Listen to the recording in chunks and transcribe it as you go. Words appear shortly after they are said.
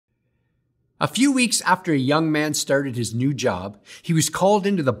A few weeks after a young man started his new job, he was called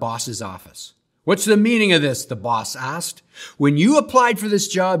into the boss's office. "What's the meaning of this?" the boss asked. "When you applied for this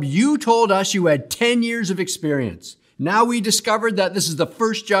job, you told us you had 10 years of experience. Now we discovered that this is the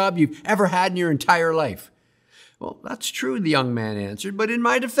first job you've ever had in your entire life." "Well, that's true," the young man answered, "but in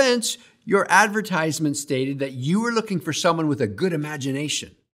my defense, your advertisement stated that you were looking for someone with a good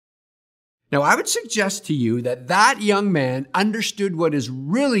imagination." Now, I would suggest to you that that young man understood what is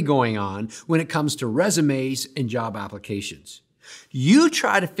really going on when it comes to resumes and job applications. You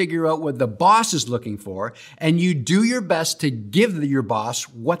try to figure out what the boss is looking for, and you do your best to give your boss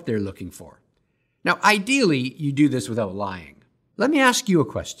what they're looking for. Now, ideally, you do this without lying. Let me ask you a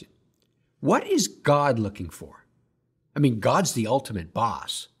question. What is God looking for? God's the ultimate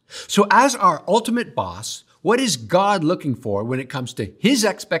boss. So as our ultimate boss, what is God looking for when it comes to his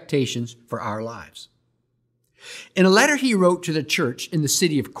expectations for our lives? In a letter he wrote to the church in the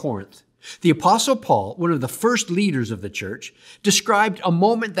city of Corinth, the Apostle Paul, one of the first leaders of the church, described a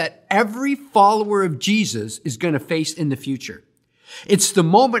moment that every follower of Jesus is going to face in the future. It's the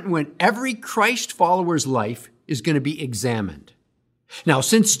moment when every Christ follower's life is going to be examined. Now,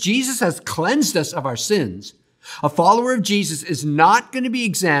 since Jesus has cleansed us of our sins, a follower of Jesus is not going to be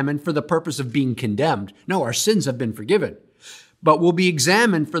examined for the purpose of being condemned. No, our sins have been forgiven, but will be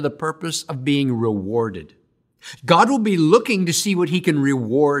examined for the purpose of being rewarded. God will be looking to see what he can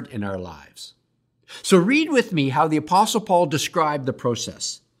reward in our lives. So read with me how the Apostle Paul described the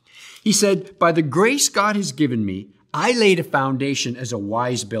process. He said, "By the grace God has given me, I laid a foundation as a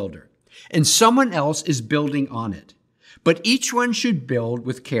wise builder, and someone else is building on it. But each one should build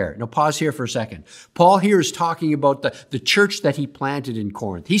with care." Now pause here for a second. Paul here is talking about the church that he planted in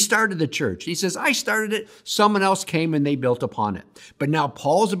Corinth. He started the church. He says, "I started it. Someone else came and they built upon it." But now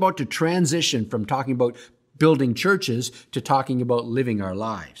Paul's about to transition from talking about building churches to talking about living our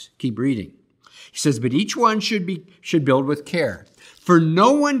lives. Keep reading. He says, "But each one should build with care. For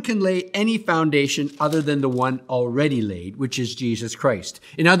no one can lay any foundation other than the one already laid, which is Jesus Christ."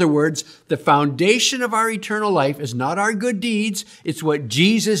 In other words, the foundation of our eternal life is not our good deeds. It's what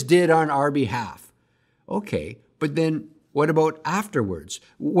Jesus did on our behalf. Okay, but then what about afterwards?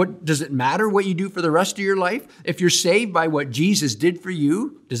 What does it matter what you do for the rest of your life? If you're saved by what Jesus did for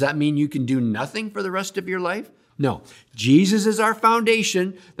you, does that mean you can do nothing for the rest of your life? No, Jesus is our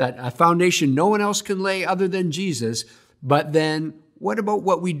foundation, that a foundation no one else can lay other than Jesus. But then what about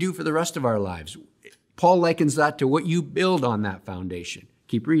what we do for the rest of our lives? Paul likens that to what you build on that foundation.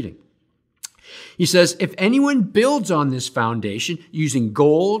 Keep reading. He says, "If anyone builds on this foundation using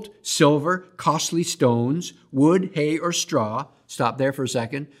gold, silver, costly stones, wood, hay, or straw," stop there for a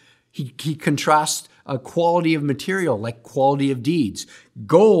second. He contrasts a quality of material like quality of deeds.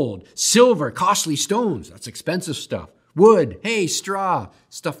 Gold, silver, costly stones, that's expensive stuff. Wood, hay, straw,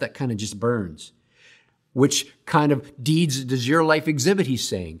 stuff that kind of just burns. Which kind of deeds does your life exhibit, he's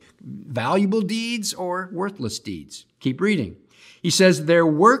saying? Valuable deeds or worthless deeds? Keep reading. He says, "Their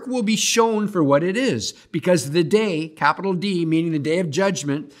work will be shown for what it is, because the day," capital D, meaning the day of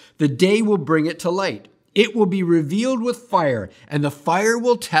judgment, "the day will bring it to light. It will be revealed with fire, and the fire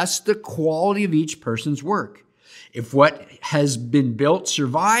will test the quality of each person's work. If what has been built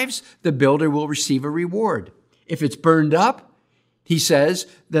survives, the builder will receive a reward. If it's burned up," he says,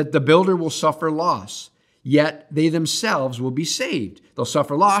 "that the builder will suffer loss. Yet they themselves will be saved." They'll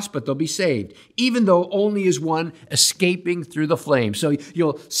suffer loss, but they'll be saved, even though only as one escaping through the flame. So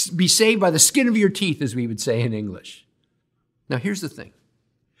you'll be saved by the skin of your teeth, as we would say in English. Now, here's the thing.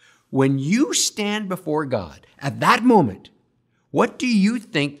 When you stand before God at that moment, what do you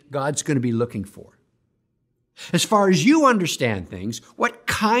think God's going to be looking for? As far as you understand things, what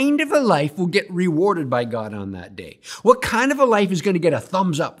kind of a life will get rewarded by God on that day? What kind of a life is going to get a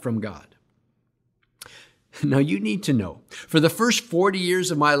thumbs up from God? Now, you need to know, for the first 40 years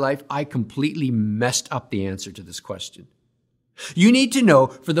of my life, I completely messed up the answer to this question. You need to know,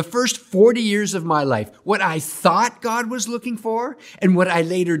 for the first 40 years of my life, what I thought God was looking for and what I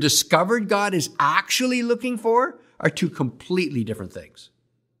later discovered God is actually looking for are two completely different things.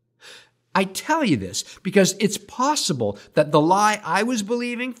 I tell you this because it's possible that the lie I was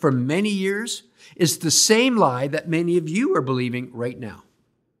believing for many years is the same lie that many of you are believing right now.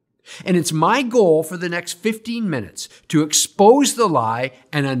 And it's my goal for the next 15 minutes to expose the lie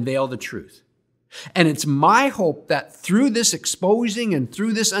and unveil the truth. And it's my hope that through this exposing and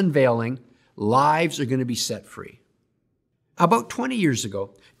through this unveiling, lives are going to be set free. About 20 years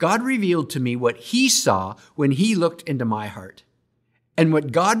ago, God revealed to me what he saw when he looked into my heart. And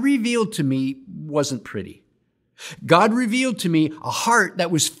what God revealed to me wasn't pretty. God revealed to me a heart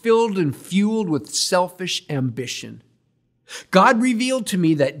that was filled and fueled with selfish ambition. God revealed to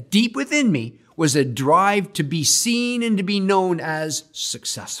me that deep within me was a drive to be seen and to be known as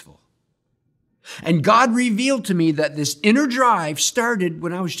successful. And God revealed to me that this inner drive started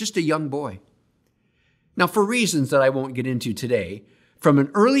when I was just a young boy. Now, for reasons that I won't get into today, from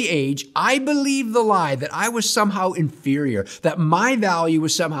an early age, I believed the lie that I was somehow inferior, that my value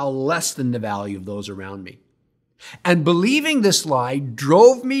was somehow less than the value of those around me. And believing this lie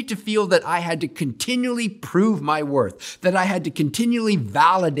drove me to feel that I had to continually prove my worth, that I had to continually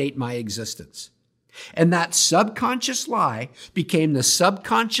validate my existence. And that subconscious lie became the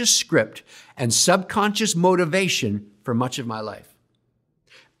subconscious script and subconscious motivation for much of my life.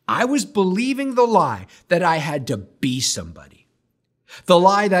 I was believing the lie that I had to be somebody. The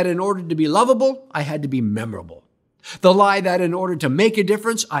lie that in order to be lovable, I had to be memorable. The lie that in order to make a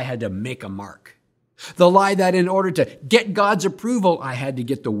difference, I had to make a mark. The lie that in order to get God's approval, I had to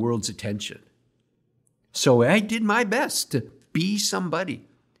get the world's attention. So I did my best to be somebody.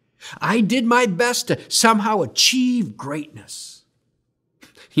 I did my best to somehow achieve greatness.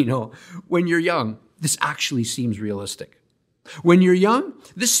 You know, when you're young, this actually seems realistic. When you're young,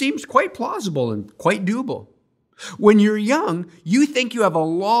 this seems quite plausible and quite doable. When you're young, you think you have a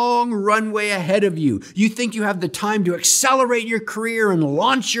long runway ahead of you. You think you have the time to accelerate your career and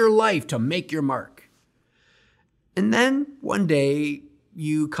launch your life to make your mark. And then one day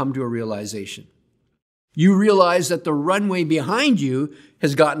you come to a realization. You realize that the runway behind you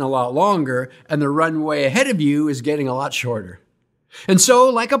has gotten a lot longer and the runway ahead of you is getting a lot shorter. And so,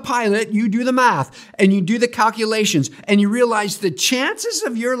 like a pilot, you do the math and you do the calculations and you realize the chances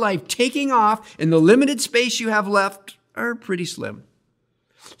of your life taking off in the limited space you have left are pretty slim.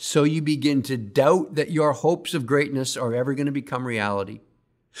 So you begin to doubt that your hopes of greatness are ever going to become reality.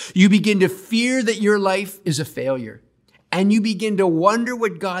 You begin to fear that your life is a failure, and you begin to wonder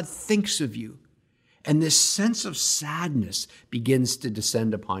what God thinks of you. And this sense of sadness begins to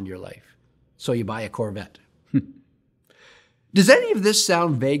descend upon your life. So you buy a Corvette. Does any of this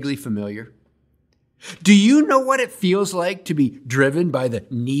sound vaguely familiar? Do you know what it feels like to be driven by the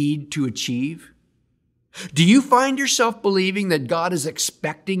need to achieve? Do you find yourself believing that God is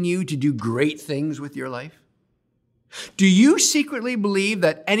expecting you to do great things with your life? Do you secretly believe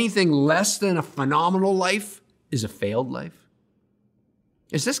that anything less than a phenomenal life is a failed life?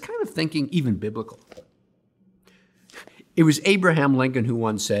 Is this kind of thinking even biblical? It was Abraham Lincoln who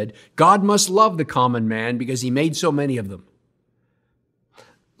once said, "God must love the common man because he made so many of them."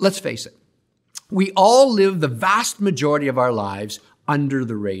 Let's face it. We all live the vast majority of our lives under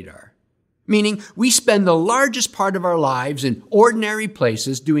the radar, meaning we spend the largest part of our lives in ordinary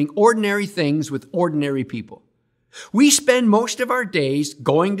places doing ordinary things with ordinary people. We spend most of our days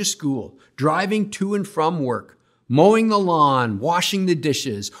going to school, driving to and from work, mowing the lawn, washing the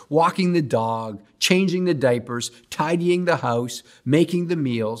dishes, walking the dog, changing the diapers, tidying the house, making the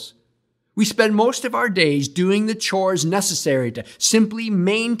meals. We spend most of our days doing the chores necessary to simply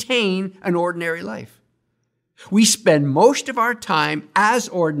maintain an ordinary life. We spend most of our time as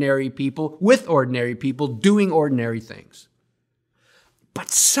ordinary people, with ordinary people, doing ordinary things. But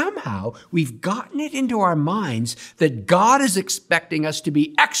somehow we've gotten it into our minds that God is expecting us to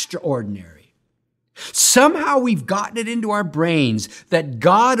be extraordinary. Somehow we've gotten it into our brains that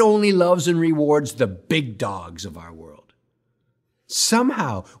God only loves and rewards the big dogs of our world.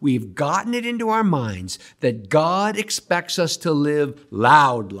 Somehow we've gotten it into our minds that God expects us to live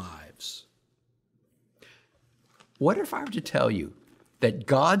loud lives. What if I were to tell you that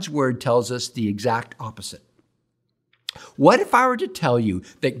God's word tells us the exact opposite? What if I were to tell you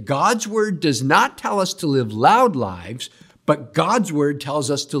that God's word does not tell us to live loud lives, but God's word tells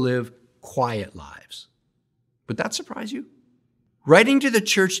us to live quiet lives? Would that surprise you? Writing to the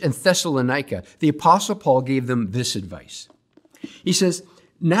church in Thessalonica, the Apostle Paul gave them this advice. He says,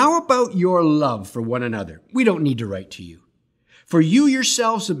 "Now about your love for one another, we don't need to write to you. For you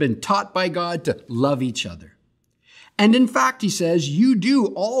yourselves have been taught by God to love each other. And in fact, he says, you do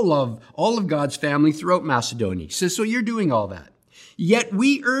all of God's family throughout Macedonia." He says, so you're doing all that. "Yet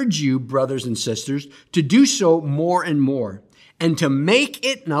we urge you, brothers and sisters, to do so more and more, and to make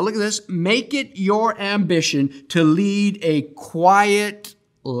it," now look at this, "make it your ambition to lead a quiet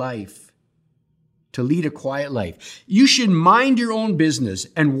life." To lead a quiet life. "You should mind your own business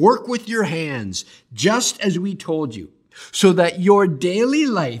and work with your hands, just as we told you, so that your daily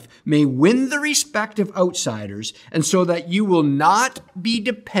life may win the respect of outsiders, and so that you will not be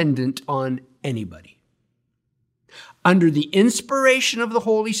dependent on anybody." Under the inspiration of the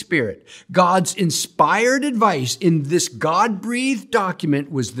Holy Spirit, God's inspired advice in this God-breathed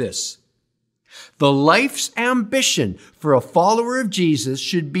document was this: the life's ambition for a follower of Jesus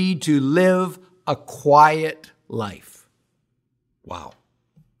should be to live a quiet life. Wow.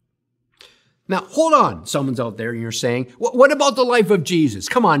 Now, hold on, someone's out there and you're saying, what about the life of Jesus?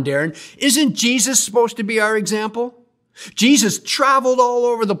 Come on, Darren. Isn't Jesus supposed to be our example? Jesus traveled all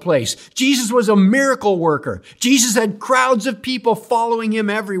over the place. Jesus was a miracle worker. Jesus had crowds of people following him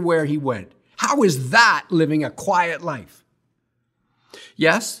everywhere he went. How is that living a quiet life?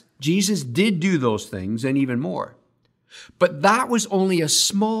 Yes, Jesus did do those things and even more. But that was only a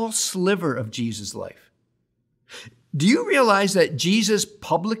small sliver of Jesus' life. Do you realize that Jesus'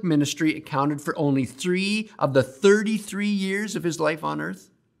 public ministry accounted for only 3 of the 33 years of his life on earth?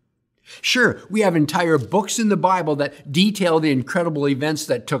 Sure, we have entire books in the Bible that detail the incredible events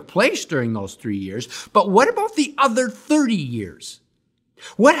that took place during those 3 years, but what about the other 30 years?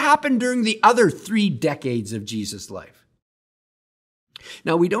 What happened during the other 3 decades of Jesus' life?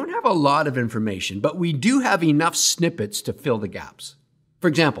 Now, we don't have a lot of information, but we do have enough snippets to fill the gaps. For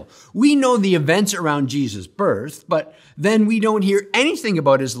example, we know the events around Jesus' birth, but then we don't hear anything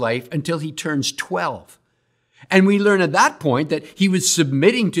about his life until he turns 12. And we learn at that point that he was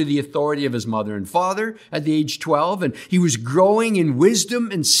submitting to the authority of his mother and father at the age 12, and he was growing in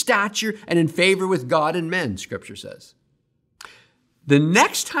wisdom and stature and in favor with God and men, Scripture says. The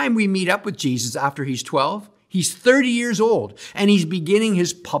next time we meet up with Jesus after he's 12, he's 30 years old, and he's beginning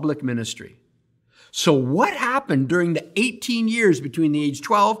his public ministry. So what happened during the 18 years between the age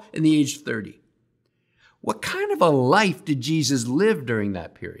 12 and the age 30? What kind of a life did Jesus live during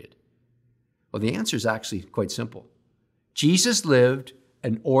that period? Well, the answer is actually quite simple. Jesus lived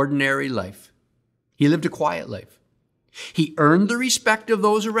an ordinary life. He lived a quiet life. He earned the respect of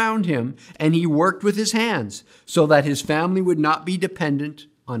those around him, and he worked with his hands so that his family would not be dependent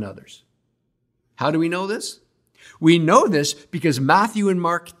on others. How do we know this? We know this because Matthew and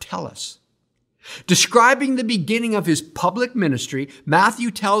Mark tell us. Describing the beginning of his public ministry,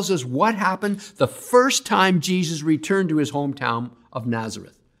 Matthew tells us what happened the first time Jesus returned to his hometown of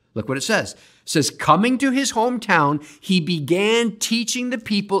Nazareth. Look what it says. It says, coming to his hometown, he began teaching the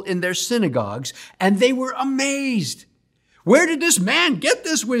people in their synagogues, and they were amazed. Where did this man get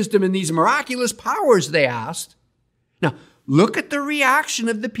this wisdom and these miraculous powers, they asked. Now, look at the reaction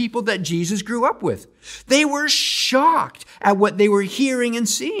of the people that Jesus grew up with. They were shocked at what they were hearing and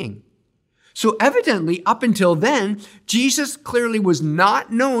seeing. So evidently, up until then, Jesus clearly was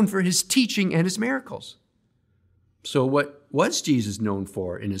not known for his teaching and his miracles. So what was Jesus known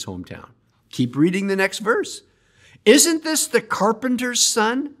for in his hometown? Keep reading the next verse. Isn't this the carpenter's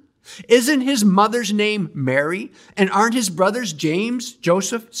son? Isn't his mother's name Mary? And aren't his brothers James,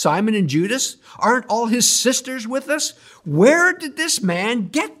 Joseph, Simon, and Judas? Aren't all his sisters with us? Where did this man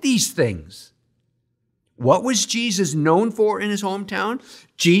get these things? What was Jesus known for in his hometown?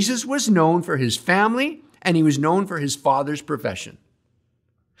 Jesus was known for his family, and he was known for his father's profession.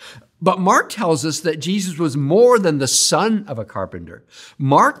 But Mark tells us that Jesus was more than the son of a carpenter.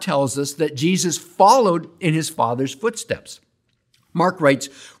 Mark tells us that Jesus followed in his father's footsteps. Mark writes,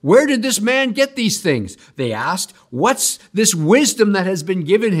 where did this man get these things? They asked, what's this wisdom that has been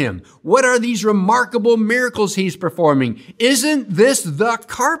given him? What are these remarkable miracles he's performing? Isn't this the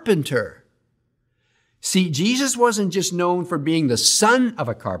carpenter? See, Jesus wasn't just known for being the son of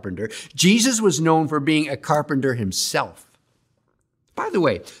a carpenter. Jesus was known for being a carpenter himself. By the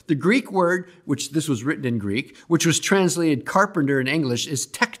way, the Greek word, which this was written in Greek, which was translated carpenter in English, is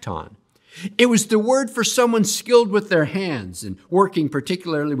tekton. It was the word for someone skilled with their hands and working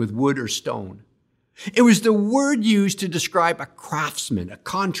particularly with wood or stone. It was the word used to describe a craftsman, a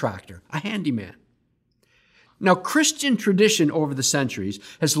contractor, a handyman. Now, Christian tradition over the centuries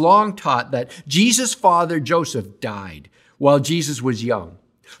has long taught that Jesus' father, Joseph, died while Jesus was young,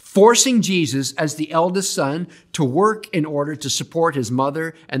 forcing Jesus as the eldest son to work in order to support his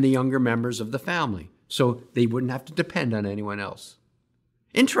mother and the younger members of the family, so they wouldn't have to depend on anyone else.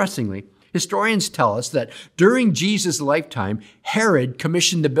 Interestingly, historians tell us that during Jesus' lifetime, Herod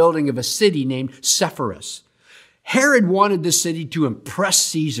commissioned the building of a city named Sepphoris. Herod wanted this city to impress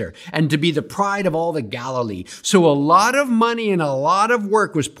Caesar and to be the pride of all the Galilee. So a lot of money and a lot of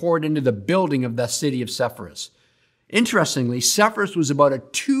work was poured into the building of the city of Sepphoris. Interestingly, Sepphoris was about a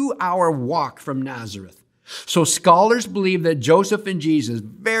 2-hour walk from Nazareth. So scholars believe that Joseph and Jesus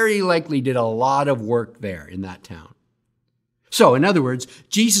very likely did a lot of work there in that town. So, in other words,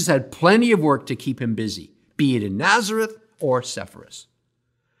 Jesus had plenty of work to keep him busy, be it in Nazareth or Sepphoris.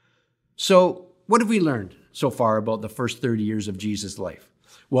 So, what have we learned so far about the first 30 years of Jesus' life?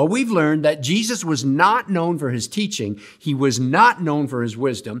 Well, we've learned that Jesus was not known for his teaching. He was not known for his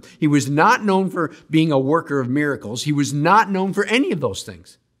wisdom. He was not known for being a worker of miracles. He was not known for any of those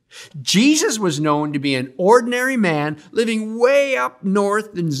things. Jesus was known to be an ordinary man living way up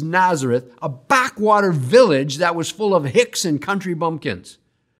north in Nazareth, a backwater village that was full of hicks and country bumpkins.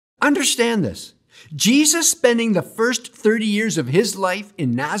 Understand this. Jesus spending the first 30 years of his life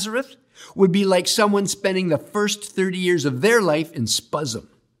in Nazareth would be like someone spending the first 30 years of their life in Spuzzum.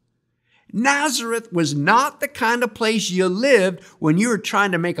 Nazareth was not the kind of place you lived when you were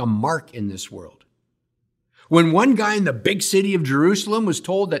trying to make a mark in this world. When one guy in the big city of Jerusalem was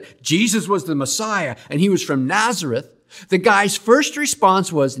told that Jesus was the Messiah and he was from Nazareth, the guy's first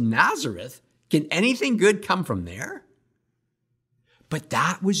response was, "Nazareth? Can anything good come from there?" But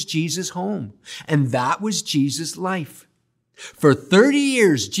that was Jesus' home, and that was Jesus' life. For 30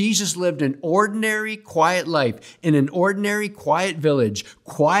 years, Jesus lived an ordinary, quiet life in an ordinary, quiet village,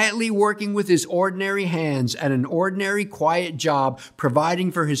 quietly working with his ordinary hands at an ordinary, quiet job, providing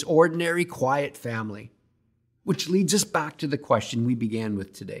for his ordinary, quiet family. Which leads us back to the question we began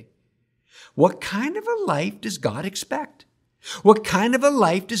with today. What kind of a life does God expect? What kind of a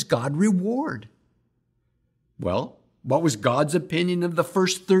life does God reward? Well, what was God's opinion of the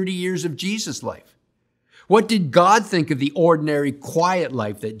first 30 years of Jesus' life? What did God think of the ordinary, quiet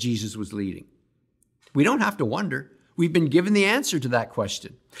life that Jesus was leading? We don't have to wonder. We've been given the answer to that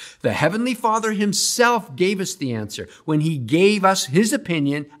question. The Heavenly Father himself gave us the answer when he gave us his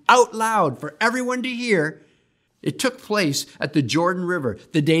opinion out loud for everyone to hear. It took place at the Jordan River,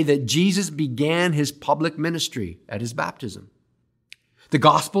 the day that Jesus began his public ministry at his baptism. The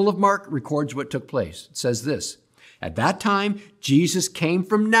Gospel of Mark records what took place. It says this: "At that time, Jesus came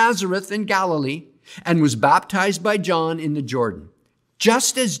from Nazareth in Galilee and was baptized by John in the Jordan.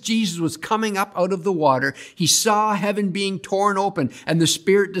 Just as Jesus was coming up out of the water, he saw heaven being torn open and the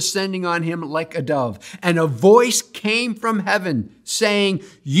Spirit descending on him like a dove. And a voice came from heaven saying,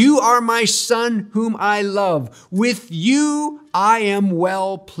 'You are my Son whom I love. With you I am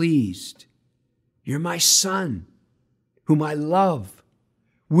well pleased.'" You're my Son whom I love.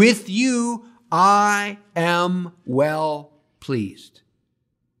 With you I am well pleased.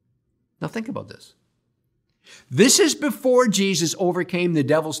 Now think about this. This is before Jesus overcame the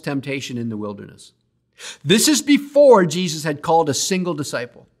devil's temptation in the wilderness. This is before Jesus had called a single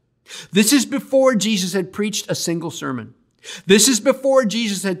disciple. This is before Jesus had preached a single sermon. This is before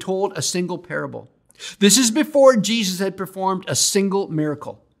Jesus had told a single parable. This is before Jesus had performed a single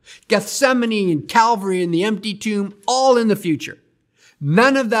miracle. Gethsemane and Calvary and the empty tomb, all in the future.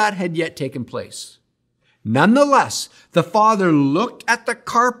 None of that had yet taken place. Nonetheless, the Father looked at the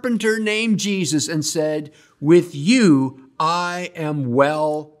carpenter named Jesus and said, "With you I am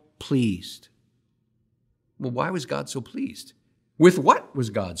well pleased." Well, why was God so pleased? With what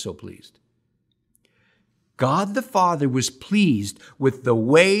was God so pleased? God the Father was pleased with the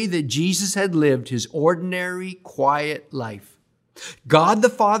way that Jesus had lived his ordinary, quiet life. God the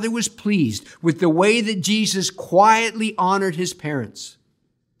Father was pleased with the way that Jesus quietly honored his parents.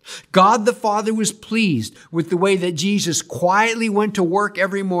 God the Father was pleased with the way that Jesus quietly went to work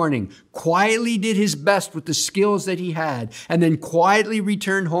every morning, quietly did his best with the skills that he had, and then quietly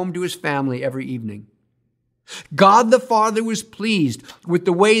returned home to his family every evening. God the Father was pleased with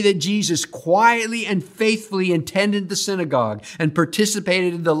the way that Jesus quietly and faithfully attended the synagogue and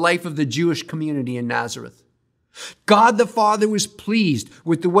participated in the life of the Jewish community in Nazareth. God the Father was pleased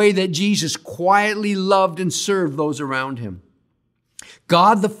with the way that Jesus quietly loved and served those around him.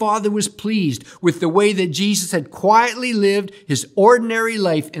 God the Father was pleased with the way that Jesus had quietly lived his ordinary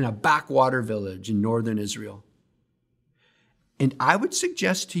life in a backwater village in northern Israel. And I would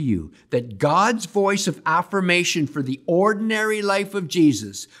suggest to you that God's voice of affirmation for the ordinary life of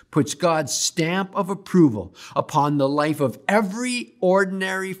Jesus puts God's stamp of approval upon the life of every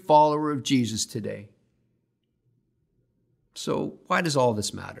ordinary follower of Jesus today. So why does all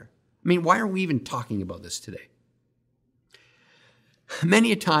this matter? I mean, why are we even talking about this today?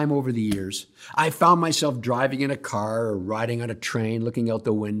 Many a time over the years, I found myself driving in a car or riding on a train, looking out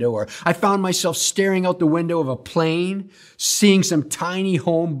the window, or I found myself staring out the window of a plane, seeing some tiny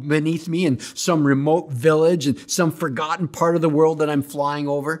home beneath me in some remote village and some forgotten part of the world that I'm flying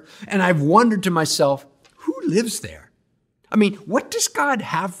over. And I've wondered to myself, who lives there? I mean, what does God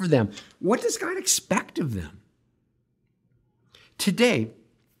have for them? What does God expect of them? Today,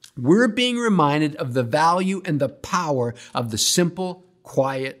 we're being reminded of the value and the power of the simple,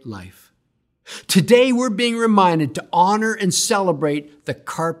 quiet life. Today, we're being reminded to honor and celebrate the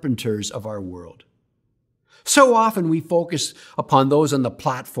carpenters of our world. So often we focus upon those on the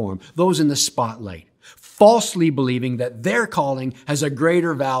platform, those in the spotlight, falsely believing that their calling has a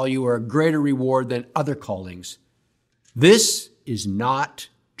greater value or a greater reward than other callings. This is not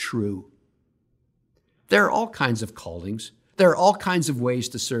true. There are all kinds of callings, There are all kinds of ways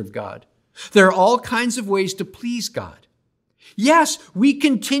to serve God. There are all kinds of ways to please God. Yes, we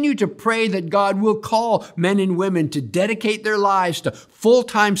continue to pray that God will call men and women to dedicate their lives to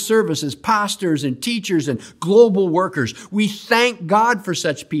full-time service as pastors and teachers and global workers. We thank God for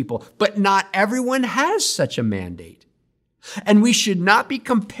such people, but not everyone has such a mandate. And we should not be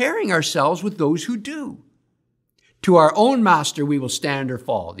comparing ourselves with those who do. To our own master we will stand or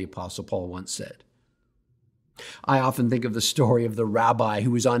fall, the Apostle Paul once said. I often think of the story of the rabbi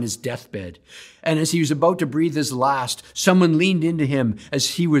who was on his deathbed. And as he was about to breathe his last, someone leaned into him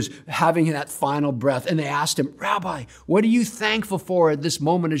as he was having that final breath. And they asked him, "Rabbi, what are you thankful for at this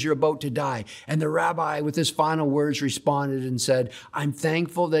moment as you're about to die?" And the rabbi, with his final words, responded and said, "I'm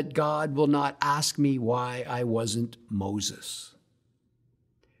thankful that God will not ask me why I wasn't Moses."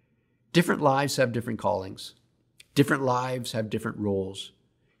 Different lives have different callings. Different lives have different roles.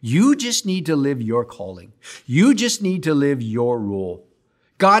 You just need to live your calling. You just need to live your role.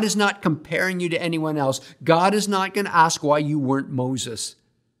 God is not comparing you to anyone else. God is not going to ask why you weren't Moses.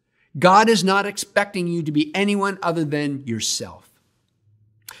 God is not expecting you to be anyone other than yourself.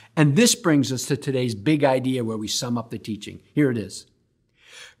 And this brings us to today's big idea where we sum up the teaching. Here it is.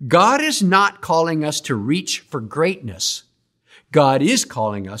 God is not calling us to reach for greatness. God is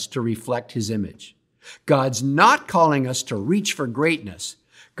calling us to reflect his image. God's not calling us to reach for greatness.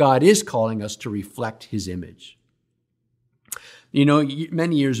 God is calling us to reflect his image. You know,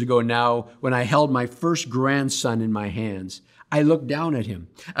 many years ago now, when I held my first grandson in my hands, I looked down at him,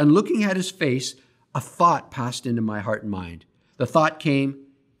 and looking at his face, a thought passed into my heart and mind. The thought came,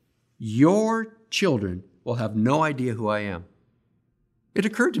 your children will have no idea who I am. It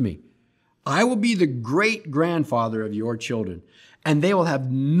occurred to me, I will be the great-grandfather of your children, and they will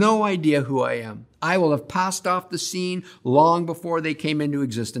have no idea who I am. I will have passed off the scene long before they came into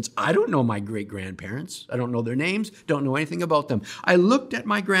existence. I don't know my great-grandparents. I don't know their names, don't know anything about them. I looked at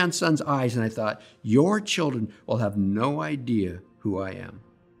my grandson's eyes and I thought, your children will have no idea who I am.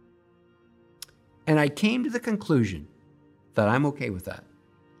 And I came to the conclusion that I'm okay with that.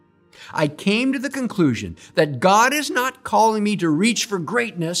 I came to the conclusion that God is not calling me to reach for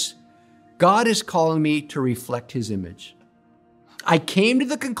greatness. God is calling me to reflect his image. I came to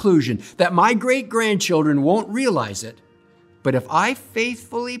the conclusion that my great-grandchildren won't realize it, but if I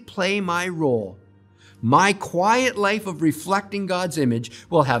faithfully play my role, my quiet life of reflecting God's image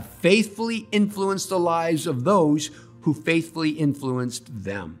will have faithfully influenced the lives of those who faithfully influenced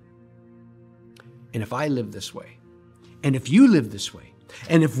them. And if I live this way, and if you live this way,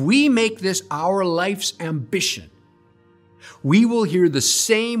 and if we make this our life's ambition, we will hear the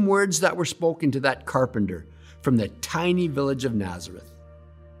same words that were spoken to that carpenter from the tiny village of Nazareth.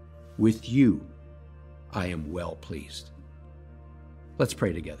 With you, I am well pleased. Let's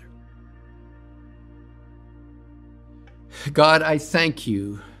pray together. God, I thank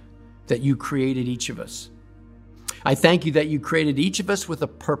you that you created each of us. I thank you that you created each of us with a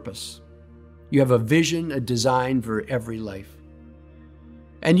purpose. You have a vision, a design for every life.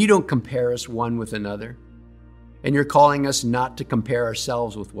 And you don't compare us one with another. And you're calling us not to compare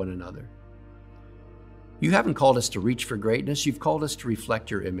ourselves with one another. You haven't called us to reach for greatness. You've called us to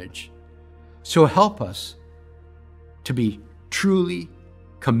reflect your image. So help us to be truly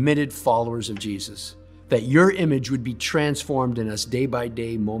committed followers of Jesus, that your image would be transformed in us day by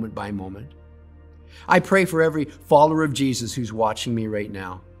day, moment by moment. I pray for every follower of Jesus who's watching me right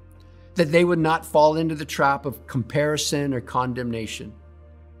now, that they would not fall into the trap of comparison or condemnation,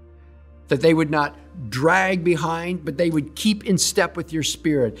 that they would not drag behind, but they would keep in step with your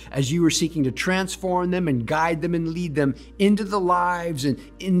Spirit as you were seeking to transform them and guide them and lead them into the lives and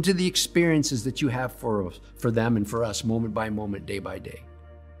into the experiences that you have for them and for us moment by moment, day by day.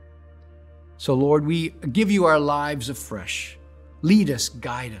 So Lord, we give you our lives afresh. Lead us,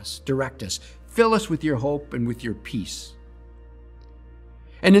 guide us, direct us, fill us with your hope and with your peace.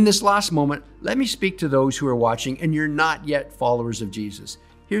 And in this last moment, let me speak to those who are watching and you're not yet followers of Jesus.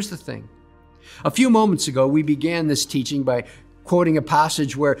 Here's the thing. A few moments ago, we began this teaching by quoting a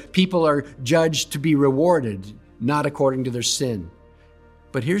passage where people are judged to be rewarded, not according to their sin.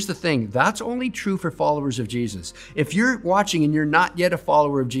 But here's the thing, that's only true for followers of Jesus. If you're watching and you're not yet a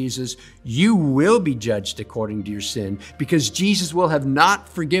follower of Jesus, you will be judged according to your sin because Jesus will have not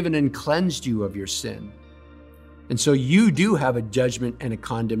forgiven and cleansed you of your sin. And so you do have a judgment and a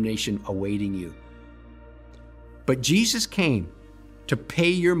condemnation awaiting you. But Jesus came to pay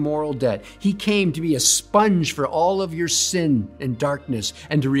your moral debt. He came to be a sponge for all of your sin and darkness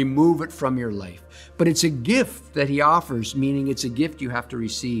and to remove it from your life. But it's a gift that he offers, meaning it's a gift you have to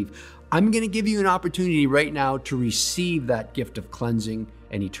receive. I'm going to give you an opportunity right now to receive that gift of cleansing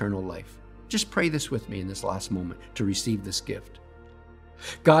and eternal life. Just pray this with me in this last moment to receive this gift.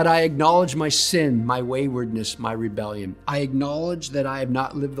 God, I acknowledge my sin, my waywardness, my rebellion. I acknowledge that I have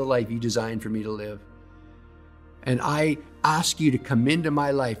not lived the life you designed for me to live. And I ask you to come into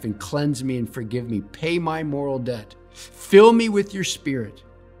my life and cleanse me and forgive me. Pay my moral debt. Fill me with your Spirit.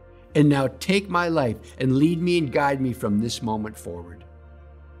 And now take my life and lead me and guide me from this moment forward.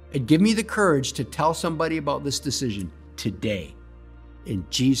 And give me the courage to tell somebody about this decision today. In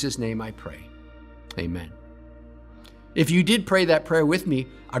Jesus' name I pray. Amen. If you did pray that prayer with me,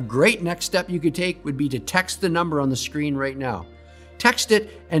 a great next step you could take would be to text the number on the screen right now. Text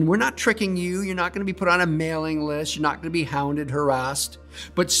it, and we're not tricking you. You're not going to be put on a mailing list. You're not going to be hounded, harassed.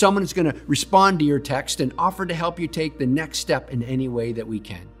 But someone is going to respond to your text and offer to help you take the next step in any way that we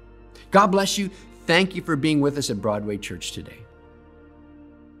can. God bless you. Thank you for being with us at Broadway Church today.